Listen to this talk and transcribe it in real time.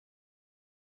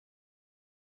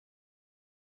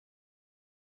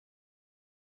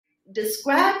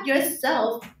Describe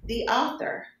yourself, the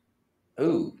author.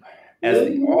 Ooh, as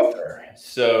the author.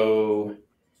 So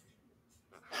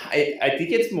I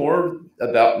think it's more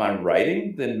about my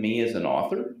writing than me as an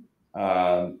author.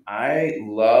 I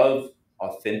love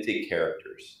authentic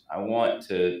characters.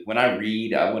 When I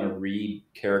read, I want to read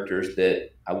characters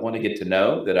that I want to get to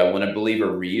know, that I want to believe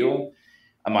are real.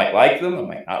 I might like them, I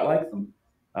might not like them,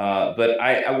 but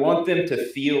I want them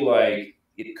to feel like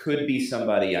it could be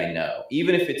somebody I know,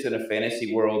 even if it's in a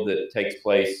fantasy world that takes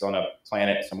place on a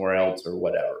planet somewhere else or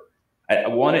whatever. I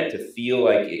want it to feel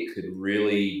like it could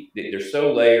really, they're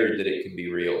so layered that it could be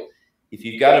real. If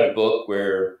you've got a book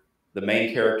where the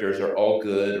main characters are all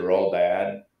good or all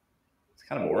bad, it's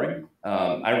kind of boring.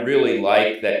 I really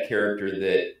like that character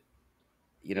that,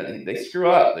 they screw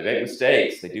up, they make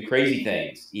mistakes, they do crazy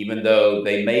things, even though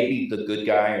they may be the good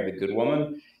guy or the good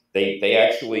woman. They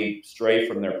actually stray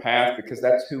from their path because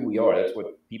that's who we are. That's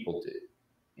what people do.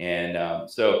 And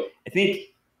so I think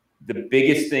the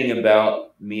biggest thing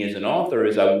about me as an author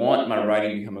is I want my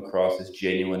writing to come across as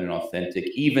genuine and authentic,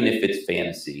 even if it's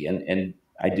fantasy. And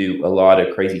I do a lot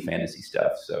of crazy fantasy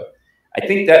stuff. So I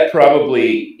think that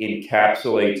probably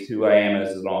encapsulates who I am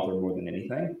as an author more than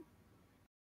anything.